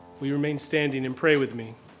Will you remain standing and pray with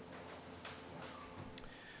me?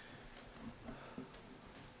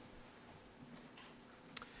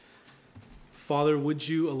 Father, would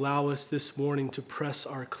you allow us this morning to press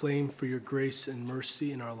our claim for your grace and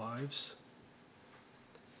mercy in our lives?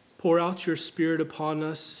 Pour out your Spirit upon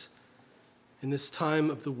us in this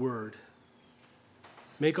time of the Word.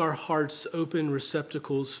 Make our hearts open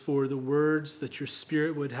receptacles for the words that your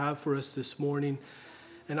Spirit would have for us this morning.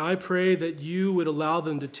 And I pray that you would allow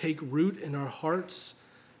them to take root in our hearts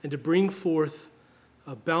and to bring forth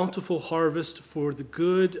a bountiful harvest for the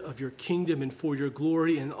good of your kingdom and for your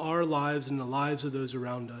glory in our lives and the lives of those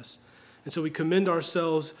around us. And so we commend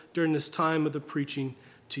ourselves during this time of the preaching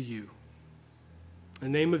to you.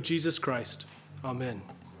 In the name of Jesus Christ, amen.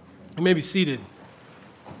 You may be seated.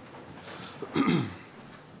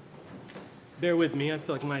 Bear with me, I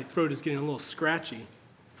feel like my throat is getting a little scratchy.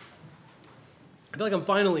 I feel like I'm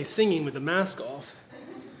finally singing with the mask off.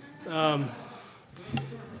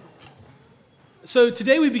 So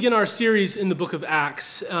today we begin our series in the book of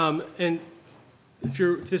Acts. And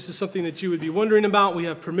if this is something that you would be wondering about, we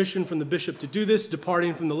have permission from the bishop to do this,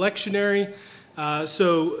 departing from the lectionary.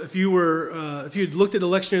 So if you had looked at the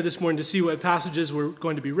lectionary this morning to see what passages were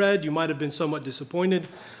going to be read, you might have been somewhat disappointed.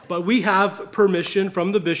 But we have permission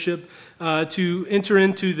from the bishop to enter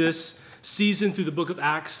into this season through the book of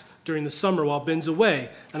Acts during the summer while Ben's away.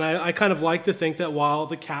 And I kind of like to think that while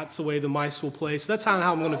the cat's away, the mice will play. So that's how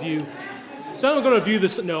I'm going to view. So I'm going to view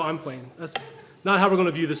this. No, I'm playing. That's not how we're going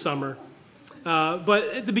to view the summer. But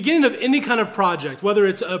at the beginning of any kind of project, whether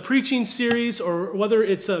it's a preaching series or whether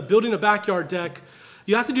it's building a backyard deck,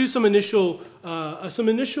 you have to do some initial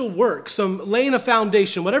work, some laying a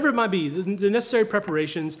foundation, whatever it might be, the necessary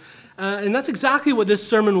preparations. And that's exactly what this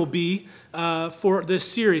sermon will be for this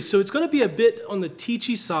series. So it's going to be a bit on the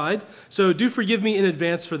teachy side, so do forgive me in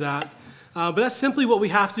advance for that. But that's simply what we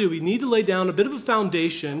have to do. We need to lay down a bit of a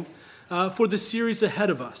foundation for the series ahead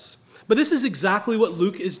of us. But this is exactly what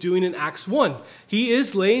Luke is doing in Acts 1. He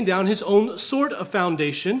is laying down his own sort of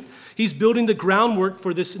foundation. He's building the groundwork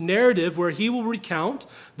for this narrative where he will recount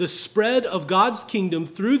the spread of God's kingdom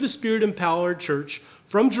through the Spirit-empowered church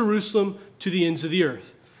from Jerusalem to the ends of the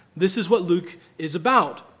earth. This is what Luke is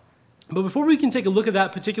about. But before we can take a look at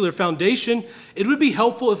that particular foundation, it would be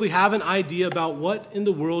helpful if we have an idea about what in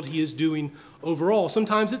the world he is doing overall.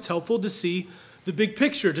 Sometimes it's helpful to see the big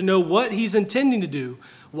picture, to know what he's intending to do.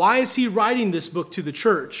 Why is he writing this book to the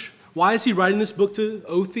church? Why is he writing this book to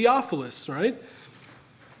O Theophilus, right?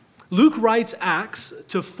 Luke writes Acts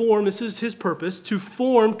to form, this is his purpose, to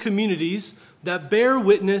form communities that bear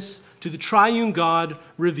witness to the triune God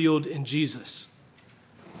revealed in Jesus.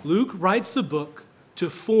 Luke writes the book to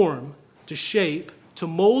form, to shape, to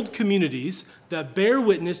mold communities that bear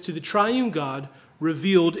witness to the triune God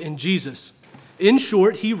revealed in Jesus. In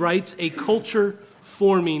short, he writes a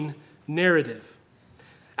culture-forming narrative.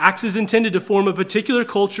 Acts is intended to form a particular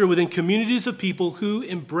culture within communities of people who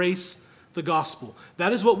embrace the gospel.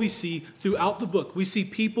 That is what we see throughout the book. We see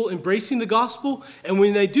people embracing the gospel, and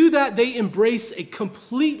when they do that, they embrace a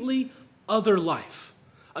completely other life,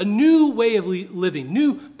 a new way of living,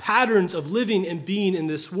 new patterns of living and being in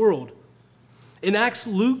this world. In Acts,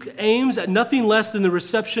 Luke aims at nothing less than the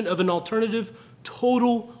reception of an alternative,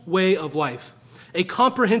 total way of life, a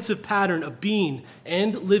comprehensive pattern of being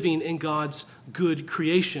and living in God's good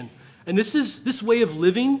creation. And this way of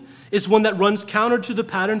living is one that runs counter to the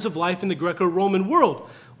patterns of life in the Greco-Roman world.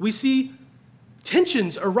 We see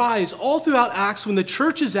tensions arise all throughout Acts when the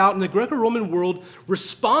church is out in the Greco-Roman world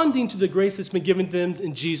responding to the grace that's been given to them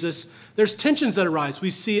in Jesus. There's tensions that arise. We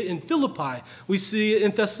see it in Philippi. We see it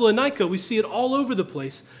in Thessalonica. We see it all over the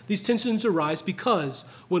place. These tensions arise because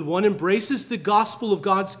when one embraces the gospel of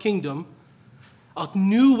God's kingdom, a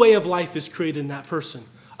new way of life is created in that person,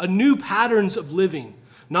 a new patterns of living,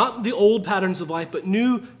 not the old patterns of life, but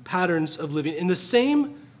new patterns of living. And the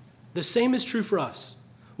same is true for us.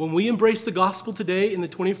 When we embrace the gospel today in the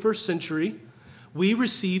 21st century, we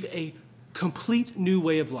receive a complete new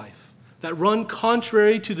way of life that run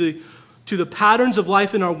contrary to the patterns of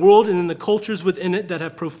life in our world and in the cultures within it that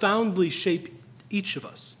have profoundly shaped each of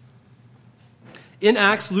us. In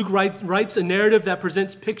Acts, Luke writes a narrative that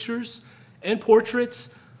presents pictures and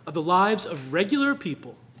portraits of the lives of regular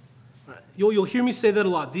people. You'll hear me say that a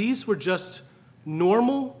lot. These were just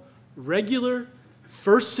normal, regular,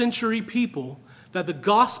 first century people that the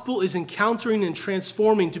gospel is encountering and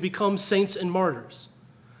transforming to become saints and martyrs.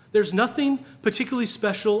 There's nothing particularly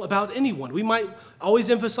special about anyone. We might always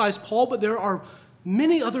emphasize Paul, but there are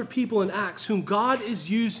many other people in Acts whom God is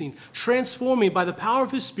using, transforming by the power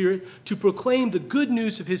of his Spirit to proclaim the good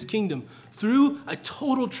news of his kingdom through a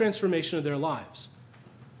total transformation of their lives.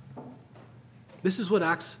 This is what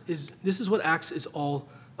Acts is all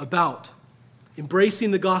about.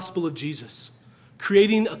 Embracing the gospel of Jesus,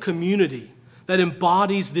 creating a community that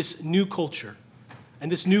embodies this new culture.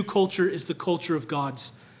 And this new culture is the culture of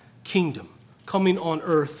God's kingdom, coming on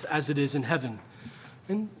earth as it is in heaven.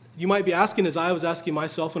 And you might be asking, as I was asking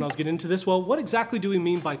myself when I was getting into this, well, what exactly do we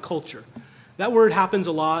mean by culture? That word happens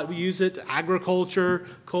a lot. We use it, agriculture,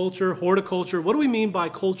 culture, horticulture. What do we mean by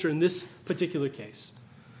culture in this particular case?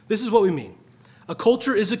 This is what we mean. A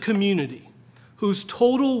culture is a community whose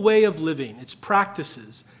total way of living, its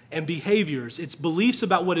practices and behaviors, its beliefs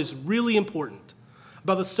about what is really important,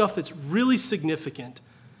 about the stuff that's really significant,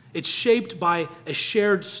 it's shaped by a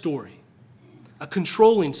shared story, a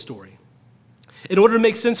controlling story. In order to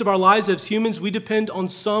make sense of our lives as humans, we depend on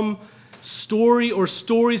some story or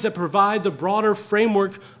stories that provide the broader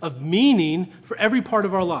framework of meaning for every part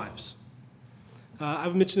of our lives.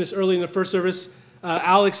 I've mentioned this early in the first service.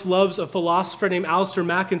 Alex loves a philosopher named Alistair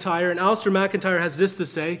McIntyre, and Alistair McIntyre has this to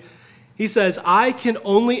say. He says, I can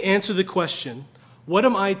only answer the question, what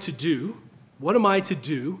am I to do? What am I to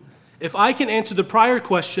do if I can answer the prior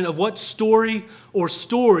question of what story or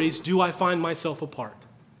stories do I find myself a part?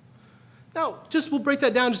 Now, we'll break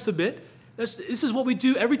that down just a bit. This is what we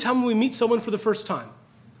do every time we meet someone for the first time.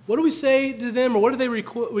 What do we say to them, or what do they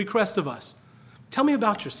request of us? Tell me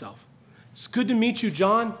about yourself. It's good to meet you,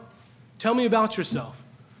 John. Tell me about yourself.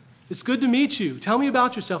 It's good to meet you. Tell me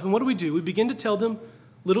about yourself. And what do? We begin to tell them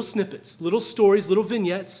little snippets, little stories, little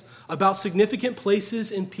vignettes about significant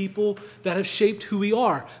places and people that have shaped who we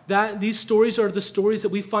are. These stories are the stories that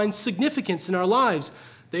we find significance in our lives.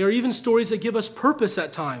 They are even stories that give us purpose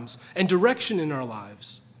at times and direction in our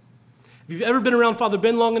lives. If you've ever been around Father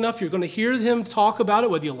Ben long enough, you're going to hear him talk about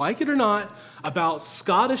it, whether you like it or not, about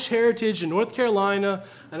Scottish heritage in North Carolina,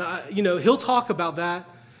 and he'll talk about that.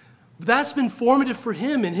 That's been formative for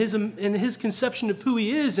him in his conception of who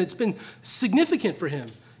he is. It's been significant for him.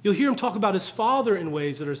 You'll hear him talk about his father in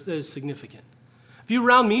ways that is significant. If you're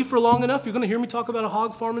around me for long enough, you're going to hear me talk about a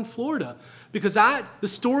hog farm in Florida, because the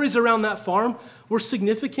stories around that farm were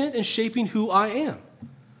significant in shaping who I am.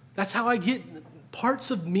 That's how I get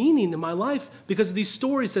parts of meaning in my life, because of these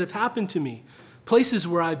stories that have happened to me, places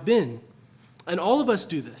where I've been. And all of us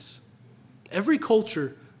do this. Every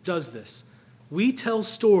culture does this. We tell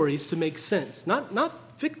stories to make sense,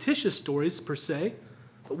 not fictitious stories per se,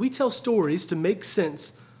 but we tell stories to make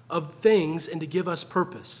sense of things and to give us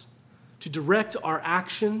purpose, to direct our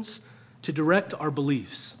actions, to direct our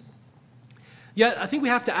beliefs. Yet, I think we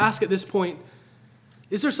have to ask at this point,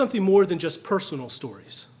 is there something more than just personal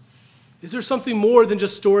stories? Is there something more than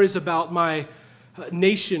just stories about my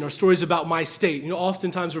nation or stories about my state?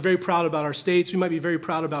 Oftentimes we're very proud about our states. We might be very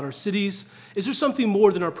proud about our cities. Is there something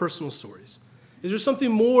more than our personal stories? Is there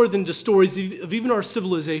something more than just stories of even our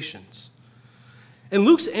civilizations? And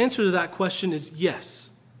Luke's answer to that question is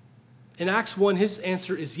yes. In Acts 1, his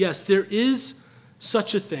answer is yes. There is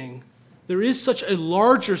such a thing. There is such a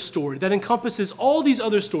larger story that encompasses all these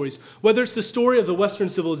other stories, whether it's the story of the Western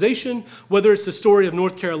civilization, whether it's the story of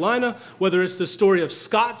North Carolina, whether it's the story of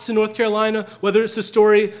Scots in North Carolina, whether it's the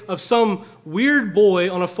story of some weird boy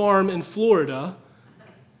on a farm in Florida.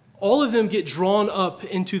 All of them get drawn up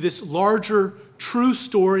into this larger, true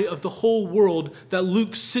story of the whole world that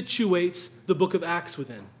Luke situates the book of Acts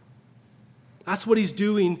within. That's what he's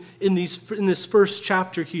doing in this first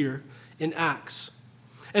chapter here in Acts.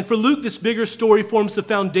 And for Luke, this bigger story forms the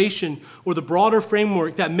foundation or the broader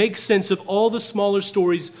framework that makes sense of all the smaller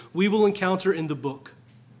stories we will encounter in the book.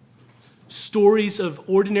 Stories of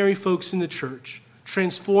ordinary folks in the church,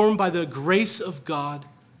 transformed by the grace of God,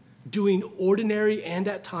 doing ordinary and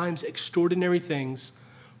at times extraordinary things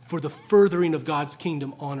for the furthering of God's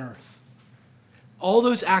kingdom on earth. All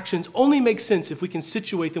those actions only make sense if we can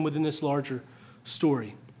situate them within this larger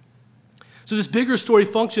story. So this bigger story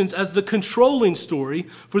functions as the controlling story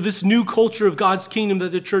for this new culture of God's kingdom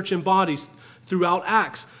that the church embodies throughout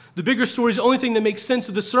Acts. The bigger story is the only thing that makes sense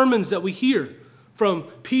of the sermons that we hear from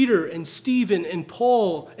Peter and Stephen and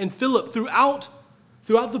Paul and Philip throughout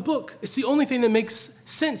the book. It's the only thing that makes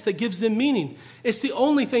sense, that gives them meaning. It's the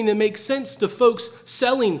only thing that makes sense to folks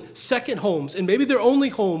selling second homes and maybe their only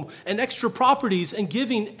home and extra properties and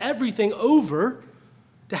giving everything over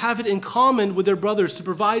to have it in common with their brothers, to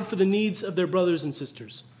provide for the needs of their brothers and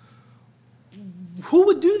sisters. Who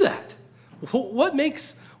would do that? What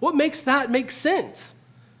makes that make sense?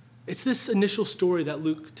 It's this initial story that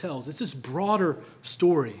Luke tells. It's this broader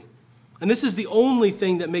story. And this is the only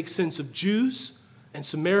thing that makes sense of Jews and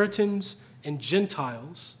Samaritans and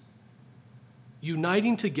Gentiles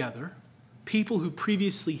uniting together, people who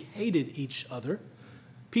previously hated each other,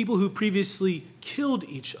 people who previously killed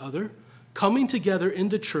each other, coming together in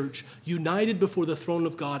the church, united before the throne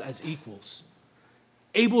of God as equals,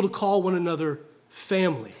 able to call one another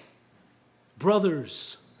family,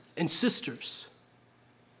 brothers and sisters.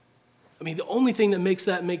 I mean, the only thing that makes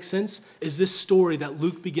that make sense is this story that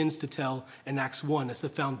Luke begins to tell in Acts 1 as the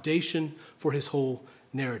foundation for his whole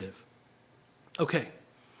narrative. Okay,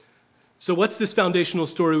 so what's this foundational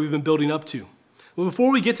story we've been building up to? Well,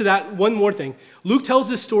 before we get to that, one more thing. Luke tells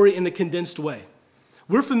this story in a condensed way.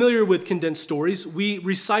 We're familiar with condensed stories. We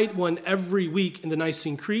recite one every week in the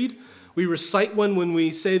Nicene Creed. We recite one when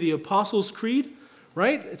we say the Apostles' Creed,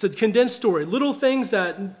 right? It's a condensed story. Little things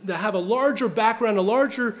that have a larger background, a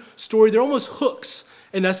larger story. They're almost hooks,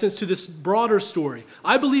 in essence, to this broader story.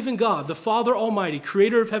 I believe in God, the Father Almighty,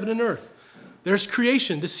 creator of heaven and earth. There's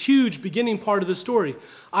creation, this huge beginning part of the story.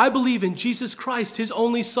 I believe in Jesus Christ, his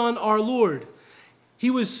only Son, our Lord. He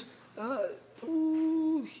was, help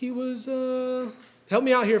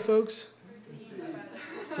me out here, folks.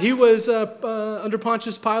 He was under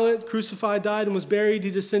Pontius Pilate, crucified, died, and was buried.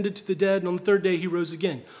 He descended to the dead, and on the third day he rose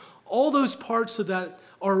again. All those parts of that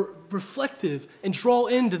are reflective and draw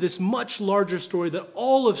into this much larger story that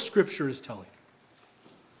all of Scripture is telling.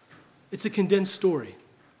 It's a condensed story.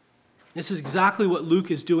 This is exactly what Luke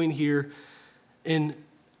is doing here in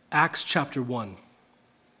Acts chapter 1.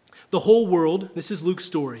 The whole world, this is Luke's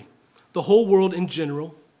story, the whole world in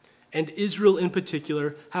general, and Israel in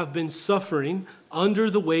particular, have been suffering under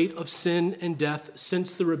the weight of sin and death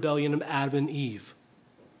since the rebellion of Adam and Eve.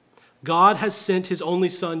 God has sent his only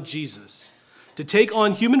Son, Jesus, to take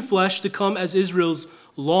on human flesh to come as Israel's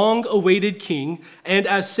long-awaited king and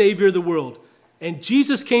as Savior of the world. And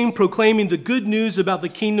Jesus came proclaiming the good news about the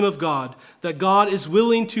kingdom of God, that God is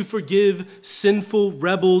willing to forgive sinful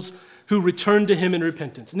rebels who return to him in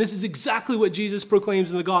repentance. And this is exactly what Jesus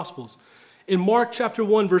proclaims in the Gospels. In Mark chapter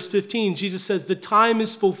 1, verse 15, Jesus says, "The time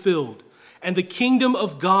is fulfilled, and the kingdom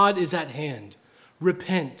of God is at hand.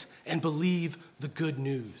 Repent and believe the good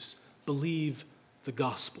news." Believe the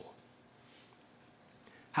gospel.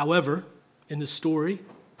 However, in the story,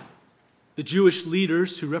 the Jewish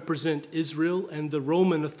leaders who represent Israel and the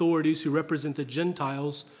Roman authorities who represent the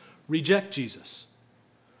Gentiles reject Jesus.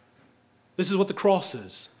 This is what the cross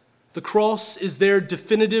is. The cross is their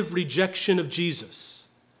definitive rejection of Jesus.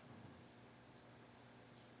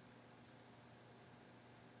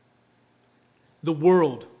 The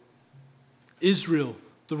world, Israel,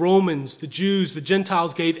 the Romans, the Jews, the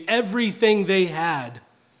Gentiles gave everything they had.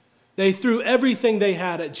 They threw everything they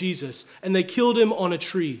had at Jesus, and they killed him on a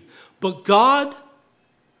tree. But God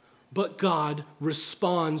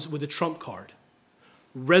responds with a trump card: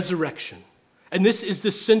 resurrection. And this is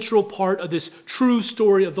the central part of this true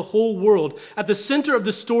story of the whole world. At the center of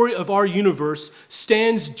the story of our universe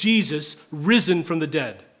stands Jesus risen from the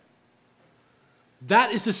dead.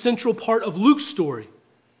 That is the central part of Luke's story.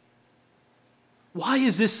 Why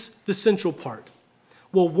is this the central part?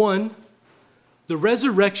 Well, one, the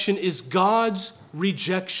resurrection is God's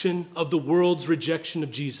rejection of the world's rejection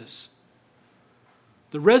of Jesus.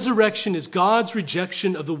 The resurrection is God's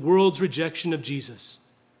rejection of the world's rejection of Jesus.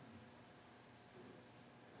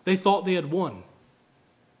 They thought they had won.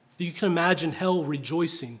 You can imagine hell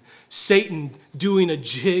rejoicing, Satan doing a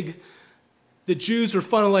jig. The Jews were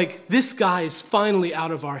finally like, this guy is finally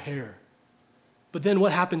out of our hair. But then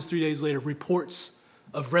what happens 3 days later? Reports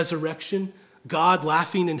of resurrection, God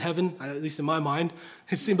laughing in heaven, at least in my mind.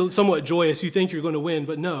 It seemed somewhat joyous. You think you're going to win,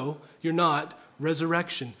 but no, you're not.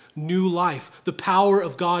 Resurrection, new life, the power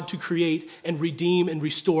of God to create and redeem and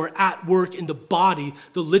restore at work in the body,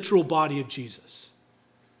 the literal body of Jesus.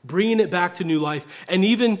 Bringing it back to new life, and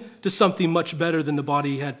even to something much better than the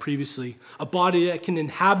body he had previously, a body that can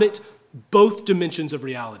inhabit both dimensions of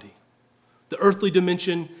reality, the earthly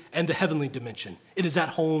dimension and the heavenly dimension. It is at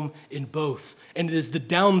home in both, and it is the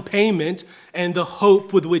down payment and the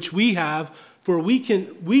hope with which we have, for we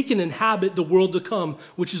can inhabit the world to come,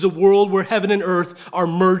 which is a world where heaven and earth are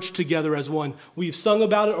merged together as one. We've sung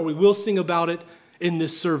about it, or we will sing about it in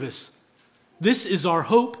this service. This is our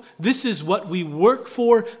hope. This is what we work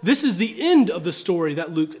for. This is the end of the story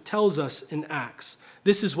that Luke tells us in Acts.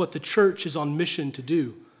 This is what the church is on mission to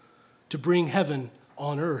do, to bring heaven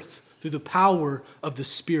on earth through the power of the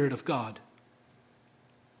Spirit of God.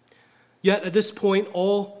 Yet at this point,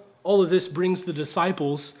 all of this brings the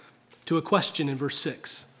disciples to a question in verse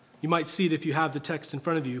 6. You might see it if you have the text in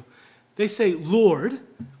front of you. They say, "Lord,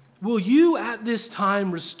 will you at this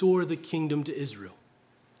time restore the kingdom to Israel?"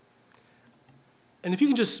 And if you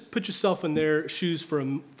can just put yourself in their shoes for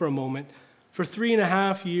a moment, For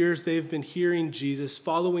 3.5 years, they've been hearing Jesus,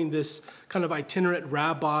 following this kind of itinerant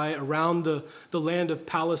rabbi around the land of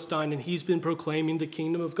Palestine, and he's been proclaiming the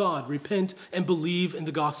kingdom of God. Repent and believe in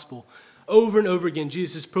the gospel. Over and over again,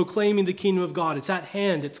 Jesus is proclaiming the kingdom of God. It's at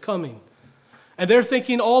hand, it's coming. And they're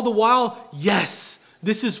thinking all the while, yes,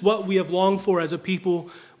 this is what we have longed for as a people.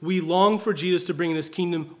 We long for Jesus to bring in his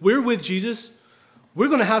kingdom. We're with Jesus. We're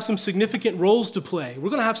going to have some significant roles to play. We're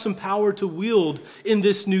going to have some power to wield in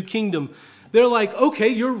this new kingdom. They're like, okay,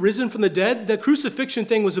 you're risen from the dead. The crucifixion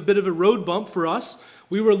thing was a bit of a road bump for us.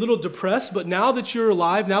 We were a little depressed, but now that you're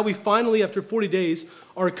alive, now we finally, after 40 days,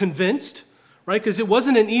 are convinced, right? Because it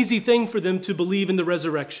wasn't an easy thing for them to believe in the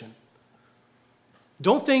resurrection.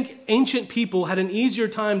 Don't think ancient people had an easier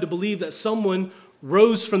time to believe that someone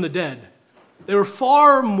rose from the dead. They were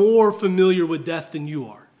far more familiar with death than you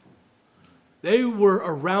are. They were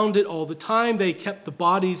around it all the time. They kept the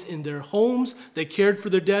bodies in their homes. They cared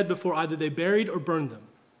for their dead before either they buried or burned them.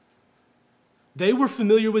 They were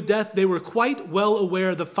familiar with death. They were quite well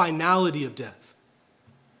aware of the finality of death.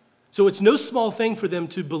 So it's no small thing for them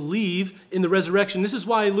to believe in the resurrection. This is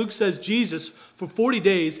why Luke says Jesus, for 40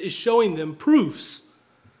 days, is showing them proofs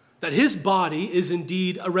that his body is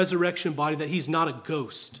indeed a resurrection body, that he's not a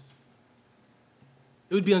ghost.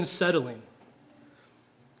 It would be unsettling.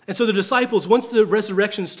 And so the disciples, once the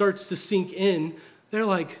resurrection starts to sink in, they're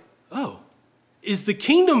like, oh, is the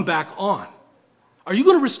kingdom back on? Are you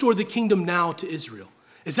going to restore the kingdom now to Israel?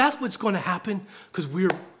 Is that what's going to happen? Because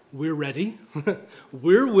we're ready,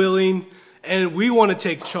 we're willing, and we want to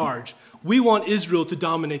take charge. We want Israel to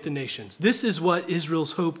dominate the nations. This is what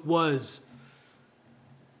Israel's hope was.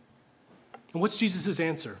 And what's Jesus'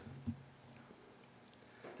 answer?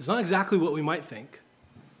 It's not exactly what we might think.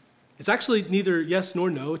 It's actually neither yes nor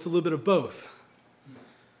no. It's a little bit of both.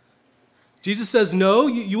 Jesus says, no,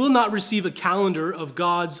 you will not receive a calendar of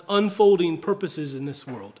God's unfolding purposes in this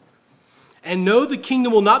world. And no, the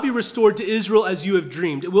kingdom will not be restored to Israel as you have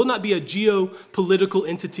dreamed. It will not be a geopolitical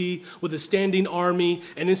entity with a standing army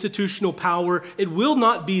and institutional power. It will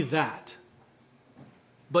not be that.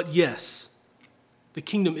 But yes, the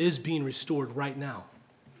kingdom is being restored right now.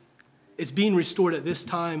 It's being restored at this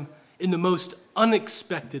time in the most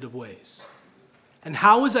unexpected of ways. And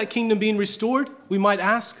how is that kingdom being restored? We might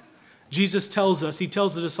ask. Jesus tells us, he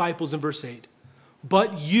tells the disciples in verse 8,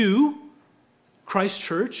 but you, Christ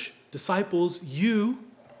Church, disciples, you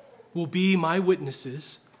will be my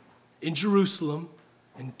witnesses in Jerusalem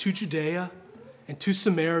and to Judea and to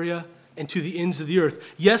Samaria and to the ends of the earth.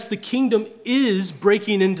 Yes, the kingdom is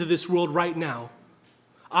breaking into this world right now.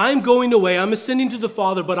 I'm going away, I'm ascending to the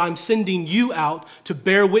Father, but I'm sending you out to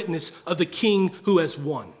bear witness of the king who has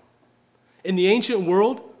won. In the ancient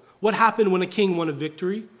world, what happened when a king won a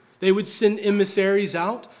victory? They would send emissaries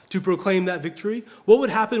out to proclaim that victory. What would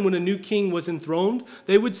happen when a new king was enthroned?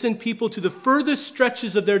 They would send people to the furthest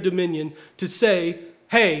stretches of their dominion to say,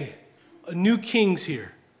 hey, a new king's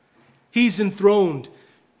here. He's enthroned.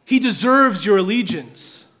 He deserves your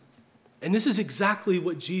allegiance. And this is exactly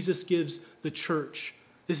what Jesus gives the church.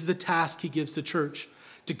 This is the task he gives the church,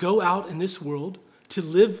 to go out in this world, to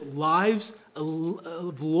live lives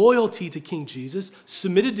of loyalty to King Jesus,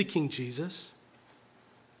 submitted to King Jesus,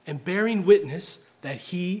 and bearing witness that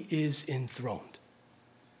he is enthroned.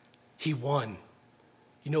 He won.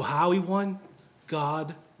 You know how he won?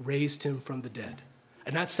 God raised him from the dead.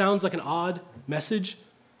 And that sounds like an odd message,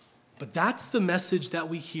 but that's the message that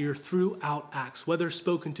we hear throughout Acts, whether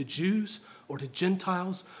spoken to Jews or to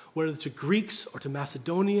Gentiles, whether to Greeks or to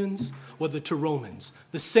Macedonians, whether to Romans.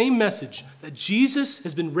 The same message that Jesus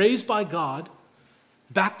has been raised by God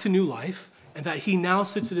back to new life, and that he now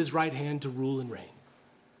sits at his right hand to rule and reign.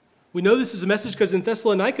 We know this is a message because in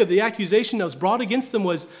Thessalonica, the accusation that was brought against them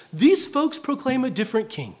was, these folks proclaim a different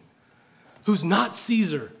king who's not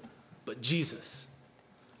Caesar, but Jesus.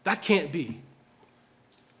 That can't be.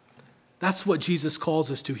 That's what Jesus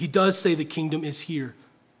calls us to. He does say the kingdom is here.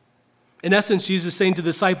 In essence, Jesus is saying to the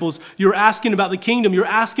disciples, you're asking about the kingdom. You're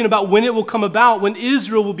asking about when it will come about, when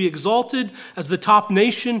Israel will be exalted as the top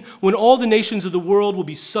nation, when all the nations of the world will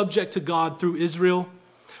be subject to God through Israel.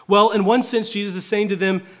 Well, in one sense, Jesus is saying to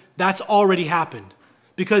them, that's already happened.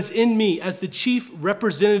 Because in me, as the chief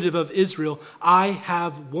representative of Israel, I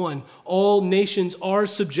have won. All nations are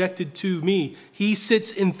subjected to me. He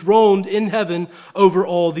sits enthroned in heaven over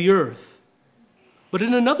all the earth. But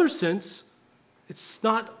in another sense, it's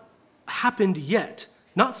not happened yet,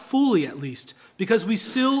 not fully at least, because we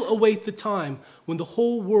still await the time when the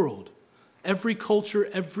whole world, every culture,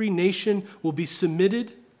 every nation will be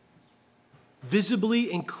submitted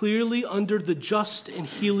visibly and clearly under the just and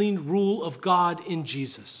healing rule of God in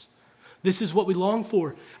Jesus. This is what we long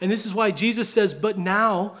for. And this is why Jesus says, but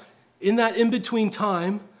now, in that in-between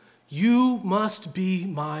time, you must be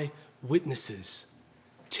my witnesses,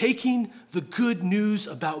 taking the good news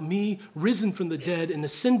about me, risen from the dead and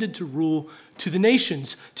ascended to rule, to the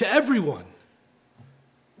nations, to everyone.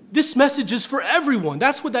 This message is for everyone.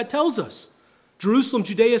 That's what that tells us. Jerusalem,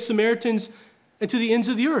 Judea, Samaritans, and to the ends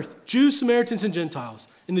of the earth. Jews, Samaritans, and Gentiles.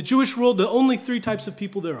 In the Jewish world, the only three types of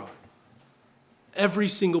people there are. Every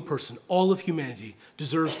single person, all of humanity,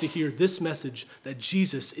 deserves to hear this message that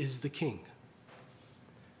Jesus is the King.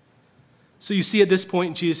 So you see, at this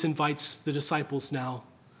point, Jesus invites the disciples now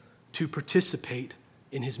to participate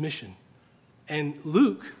in his mission. And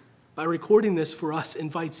Luke, by recording this for us,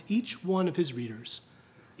 invites each one of his readers,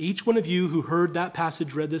 each one of you who heard that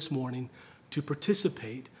passage read this morning, to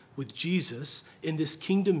participate with Jesus in this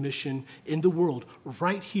kingdom mission in the world,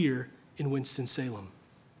 right here in Winston-Salem.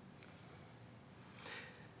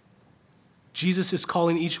 Jesus is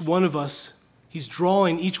calling each one of us, he's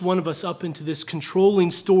drawing each one of us up into this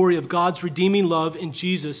controlling story of God's redeeming love in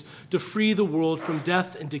Jesus to free the world from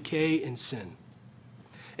death and decay and sin.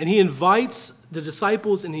 And he invites the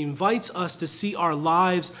disciples and he invites us to see our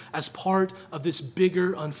lives as part of this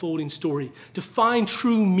bigger unfolding story, to find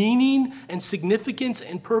true meaning and significance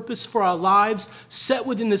and purpose for our lives set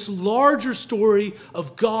within this larger story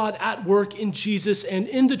of God at work in Jesus and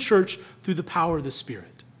in the church through the power of the Spirit.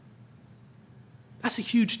 That's a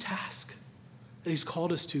huge task that he's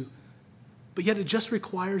called us to, but yet it just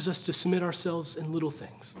requires us to submit ourselves in little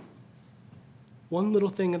things, one little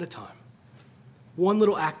thing at a time. One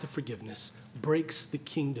little act of forgiveness breaks the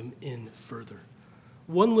kingdom in further.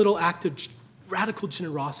 One little act of radical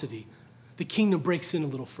generosity, the kingdom breaks in a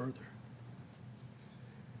little further.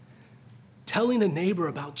 Telling a neighbor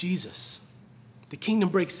about Jesus, the kingdom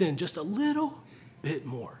breaks in just a little bit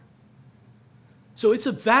more. So it's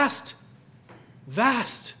a vast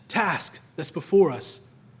task that's before us.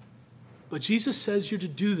 But Jesus says you're to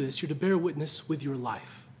do this, you're to bear witness with your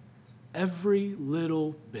life. Every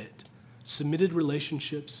little bit. Submitted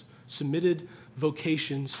relationships, submitted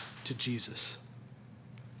vocations to Jesus.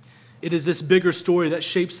 It is this bigger story that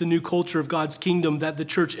shapes the new culture of God's kingdom that the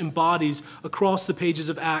church embodies across the pages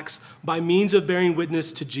of Acts by means of bearing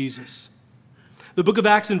witness to Jesus. The book of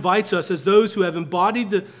Acts invites us as those who have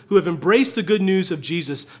embraced the good news of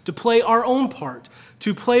Jesus to play our own part,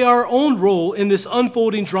 to play our own role in this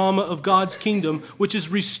unfolding drama of God's kingdom, which is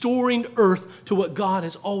restoring earth to what God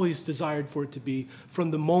has always desired for it to be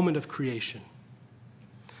from the moment of creation.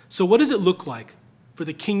 So what does it look like for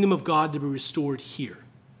the kingdom of God to be restored here?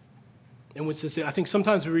 And I think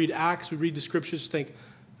sometimes we read Acts, we read the scriptures, we think,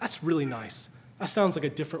 that's really nice. That sounds like a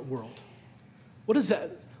different world. What does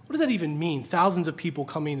that even mean? Thousands of people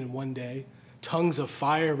coming in one day, tongues of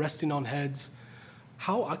fire resting on heads.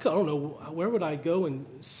 I don't know, where would I go and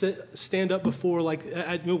stand up before, go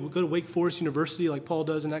to Wake Forest University like Paul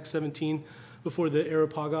does in Acts 17 before the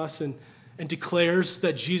Areopagus and declares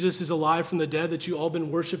that Jesus is alive from the dead, that you all been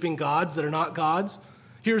worshiping gods that are not gods.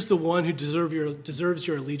 Here's the one who deserves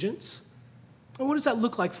your allegiance. And what does that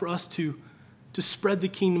look like for us to spread the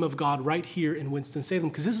kingdom of God right here in Winston-Salem?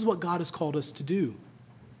 Because this is what God has called us to do.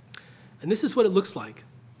 And this is what it looks like.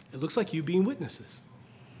 It looks like you being witnesses.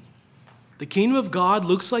 The kingdom of God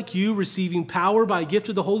looks like you receiving power by a gift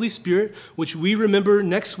of the Holy Spirit, which we remember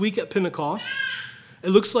next week at Pentecost. It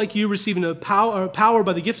looks like you receiving a power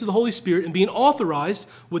by the gift of the Holy Spirit and being authorized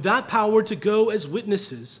with that power to go as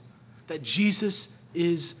witnesses that Jesus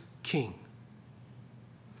is King.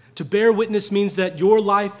 To bear witness means that your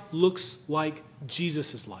life looks like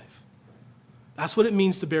Jesus' life. That's what it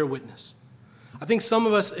means to bear witness. I think some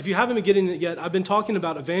of us, if you haven't been getting it yet, I've been talking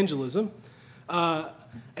about evangelism.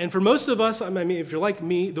 And for most of us, I mean, if you're like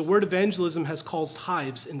me, the word evangelism has caused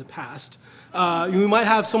hives in the past. We might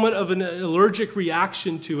have somewhat of an allergic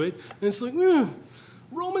reaction to it. And it's like,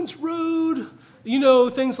 Romans Road,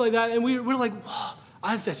 things like that. And we're like,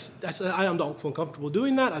 I don't feel comfortable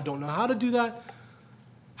doing that. I don't know how to do that.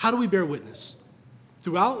 How do we bear witness?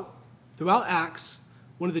 Throughout Acts,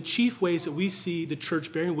 one of the chief ways that we see the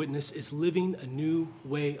church bearing witness is living a new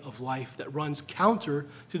way of life that runs counter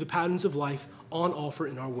to the patterns of life on offer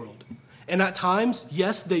in our world. And at times,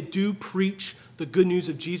 yes, they do preach the good news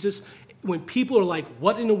of Jesus. When people are like,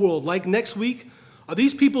 what in the world? Like next week, are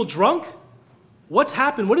these people drunk? What's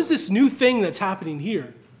happened? What is this new thing that's happening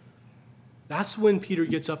here? That's when Peter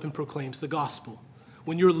gets up and proclaims the gospel.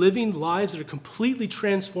 When you're living lives that are completely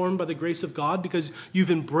transformed by the grace of God because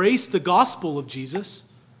you've embraced the gospel of Jesus,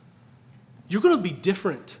 you're going to be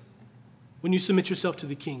different when you submit yourself to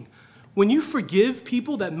the King. When you forgive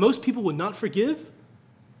people that most people would not forgive,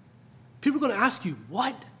 people are going to ask you,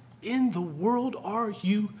 what? in the world are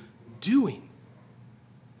you doing?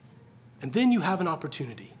 And then you have an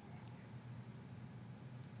opportunity.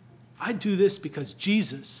 I do this because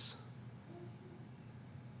Jesus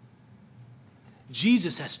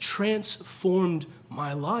has transformed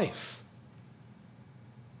my life.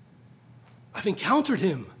 I've encountered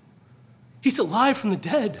him. He's alive from the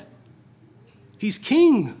dead. He's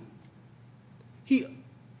king. He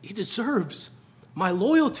deserves my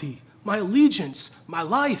loyalty, my allegiance, my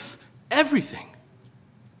life, everything.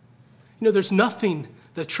 You know, there's nothing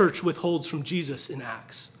the church withholds from Jesus in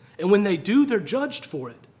Acts. And when they do, they're judged for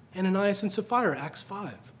it. Ananias and Sapphira, Acts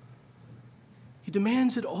 5. He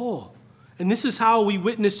demands it all. And this is how we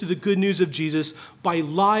witness to the good news of Jesus, by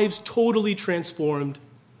lives totally transformed.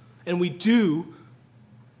 And we do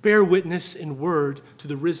bear witness in word to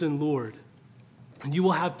the risen Lord. And you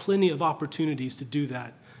will have plenty of opportunities to do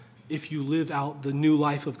that if you live out the new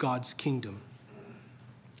life of God's kingdom.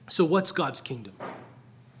 So what's God's kingdom?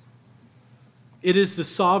 It is the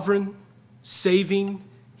sovereign, saving,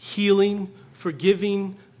 healing,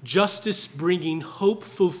 forgiving, justice-bringing,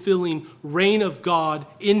 hope-fulfilling reign of God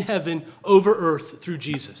in heaven over earth through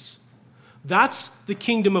Jesus. That's the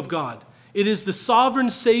kingdom of God. It is the sovereign,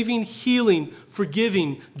 saving, healing,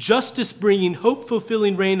 forgiving, justice-bringing,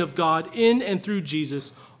 hope-fulfilling reign of God in and through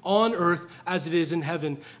Jesus on earth as it is in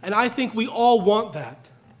heaven. And I think we all want that.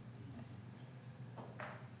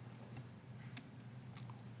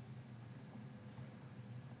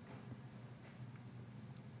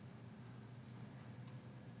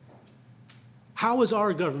 How has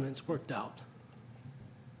our governments worked out?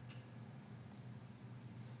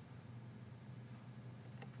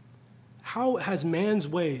 How has man's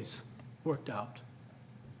ways worked out?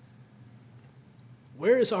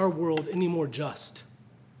 Where is our world any more just?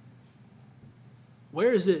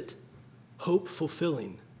 Where is it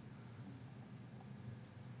hope-fulfilling?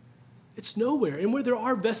 It's nowhere. And where there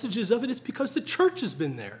are vestiges of it, it's because the church has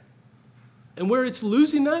been there. And where it's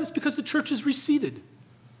losing that, it's because the church has receded.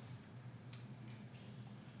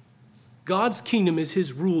 God's kingdom is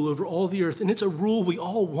his rule over all the earth, and it's a rule we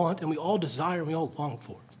all want and we all desire and we all long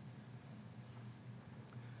for.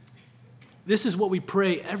 This is what we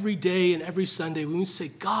pray every day and every Sunday when we say,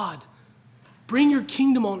 God, bring your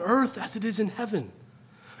kingdom on earth as it is in heaven.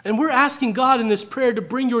 And we're asking God in this prayer to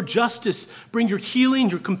bring your justice, bring your healing,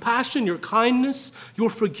 your compassion, your kindness, your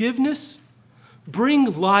forgiveness.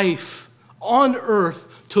 Bring life on earth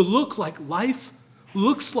to look like life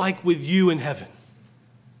looks like with you in heaven.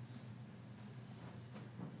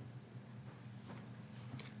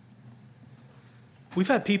 We've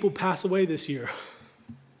had people pass away this year.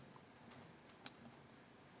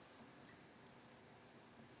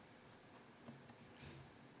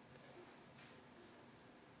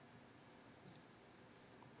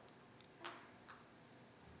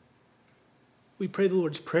 We pray the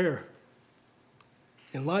Lord's Prayer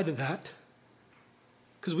in light of that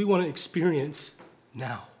because we want to experience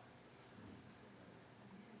now.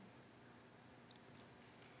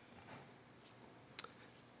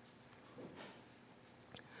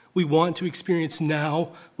 We want to experience now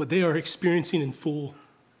what they are experiencing in full.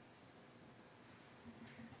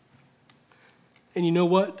 And you know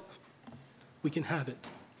what? We can have it.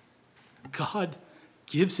 God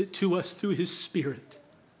gives it to us through his Spirit.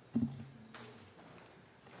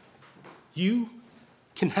 You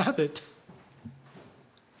can have it.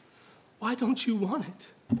 Why don't you want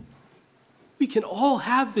it? We can all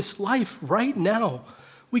have this life right now.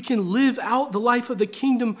 We can live out the life of the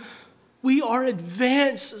kingdom. We are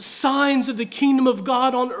advanced signs of the kingdom of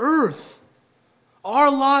God on earth. Our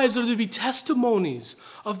lives are to be testimonies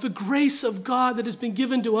of the grace of God that has been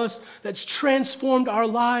given to us, that's transformed our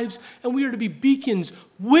lives, and we are to be beacons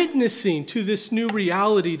witnessing to this new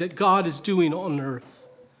reality that God is doing on earth.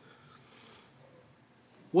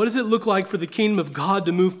 What does it look like for the kingdom of God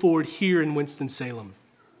to move forward here in Winston-Salem?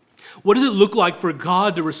 What does it look like for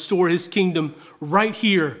God to restore his kingdom right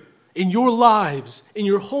here in your lives, in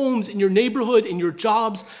your homes, in your neighborhood, in your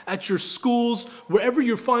jobs, at your schools, wherever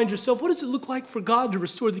you find yourself? What does it look like for God to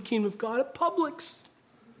restore the kingdom of God at Publix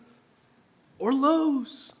or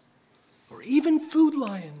Lowe's or even Food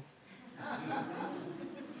Lion?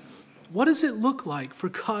 What does it look like for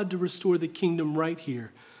God to restore the kingdom right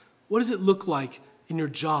here? What does it look like in your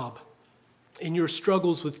job, in your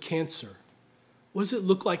struggles with cancer? What does it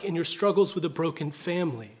look like in your struggles with a broken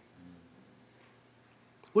family?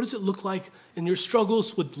 What does it look like in your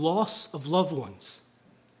struggles with loss of loved ones?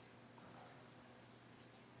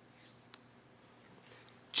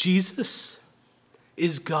 Jesus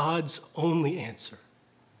is God's only answer.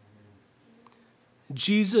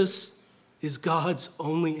 Jesus is God's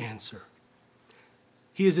only answer.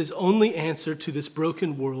 He is his only answer to this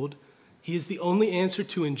broken world. He is the only answer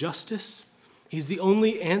to injustice. He's the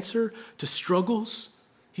only answer to struggles.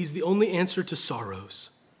 He's the only answer to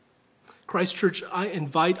sorrows. Christ Church, I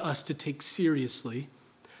invite us to take seriously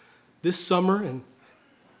this summer, and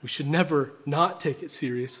we should never not take it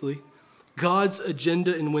seriously, God's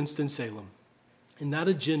agenda in Winston-Salem. And that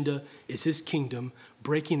agenda is his kingdom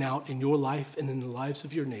breaking out in your life and in the lives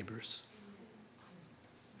of your neighbors.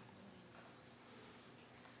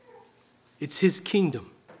 It's his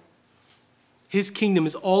kingdom. His kingdom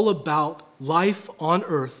is all about life on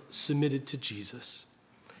earth submitted to Jesus.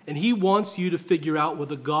 And he wants you to figure out what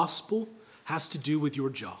the gospel has to do with your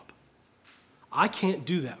job. I can't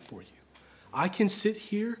do that for you. I can sit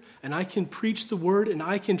here and I can preach the word and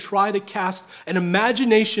I can try to cast an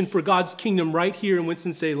imagination for God's kingdom right here in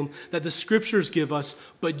Winston-Salem that the scriptures give us,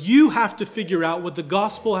 but you have to figure out what the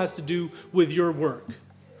gospel has to do with your work.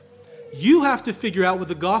 You have to figure out what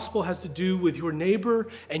the gospel has to do with your neighbor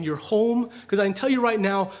and your home, because I can tell you right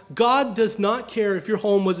now, God does not care if your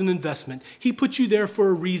home was an investment. He put you there for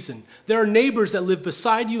a reason. There are neighbors that live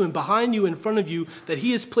beside you and behind you, in front of you, that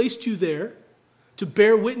he has placed you there to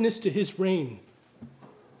bear witness to his reign.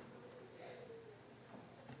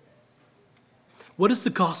 What does the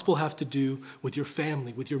gospel have to do with your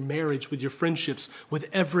family, with your marriage, with your friendships, with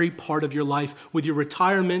every part of your life, with your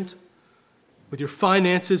retirement, with your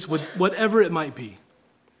finances, with whatever it might be?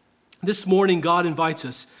 This morning, God invites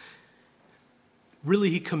us.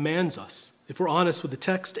 Really, he commands us. If we're honest with the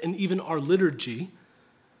text and even our liturgy,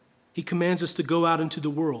 he commands us to go out into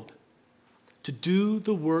the world, to do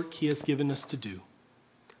the work he has given us to do,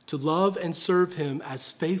 to love and serve him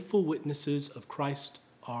as faithful witnesses of Christ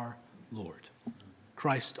our Lord,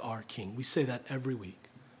 Christ our King. We say that every week.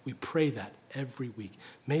 We pray that every week.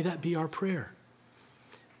 May that be our prayer.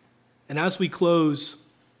 And as we close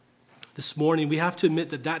this morning, we have to admit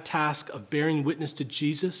that that task of bearing witness to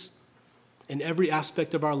Jesus in every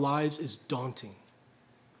aspect of our lives is daunting.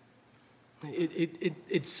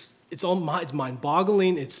 It's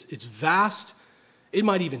mind-boggling. It's vast. It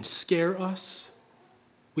might even scare us.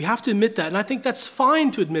 We have to admit that, and I think that's fine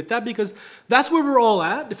to admit that because that's where we're all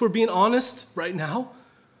at. If we're being honest right now,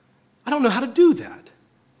 I don't know how to do that.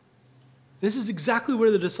 This is exactly where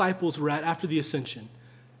the disciples were at after the ascension.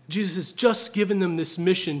 Jesus has just given them this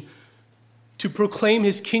mission to proclaim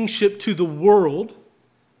his kingship to the world,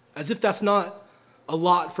 as if that's not a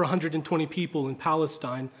lot for 120 people in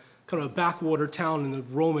Palestine, kind of a backwater town in the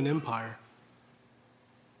Roman Empire.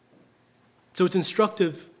 So it's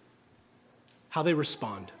instructive how they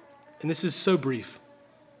respond. And this is so brief.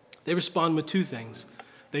 They respond with two things.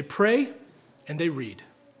 They pray and they read.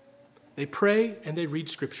 They pray and they read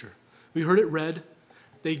Scripture. We heard it read.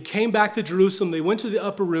 They came back to Jerusalem. They went to the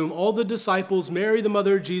upper room, all the disciples, Mary, the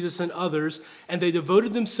mother of Jesus, and others, and they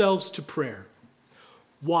devoted themselves to prayer.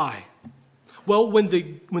 Why? Well, when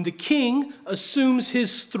the king assumes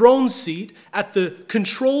his throne seat at the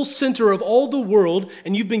control center of all the world,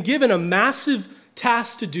 and you've been given a massive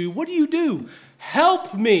task to do, what do?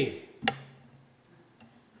 Help me.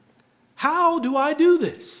 How do I do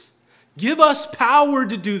this? Give us power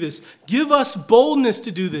to do this. Give us boldness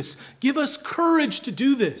to do this. Give us courage to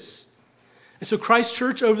do this. And so Christ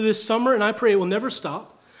Church over this summer, and I pray it will never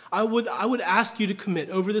stop, I would ask you to commit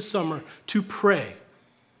over this summer to pray.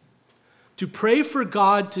 To pray for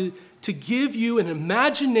God to give you an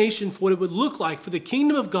imagination for what it would look like for the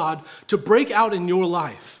kingdom of God to break out in your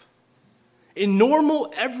life in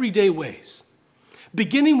normal, everyday ways,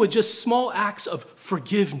 beginning with just small acts of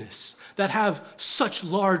forgiveness that have such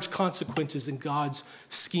large consequences in God's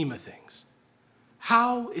scheme of things.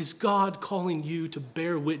 How is God calling you to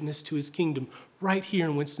bear witness to his kingdom right here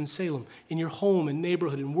in Winston-Salem, in your home and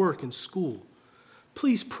neighborhood and work and school?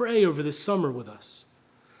 Please pray over this summer with us.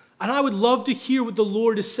 And I would love to hear what the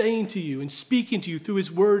Lord is saying to you and speaking to you through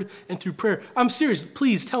his word and through prayer. I'm serious.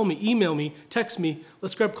 Please tell me, email me, text me.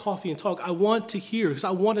 Let's grab coffee and talk. I want to hear because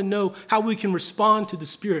I want to know how we can respond to the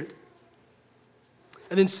Spirit.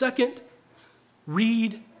 And then second,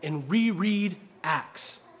 read and reread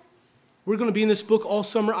Acts. We're going to be in this book all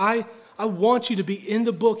summer. I want you to be in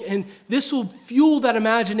the book, and this will fuel that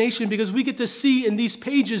imagination because we get to see in these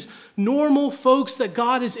pages normal folks that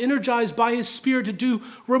God has energized by his Spirit to do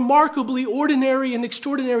remarkably ordinary and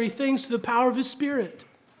extraordinary things to the power of his Spirit,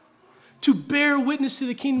 to bear witness to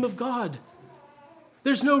the kingdom of God.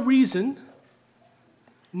 There's no reason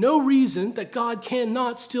that God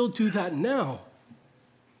cannot still do that now.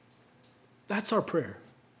 That's our prayer.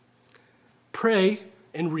 Pray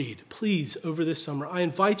and read, please, over this summer. I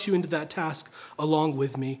invite you into that task along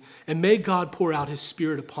with me, and may God pour out his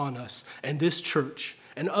Spirit upon us and this church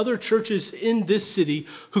and other churches in this city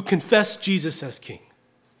who confess Jesus as King.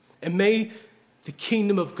 And may the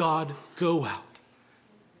kingdom of God go out.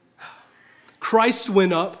 Christ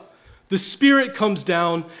went up, the Spirit comes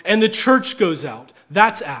down, and the church goes out.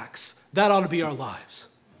 That's Acts. That ought to be our lives.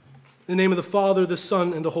 In the name of the Father, the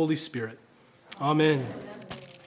Son, and the Holy Spirit. Amen.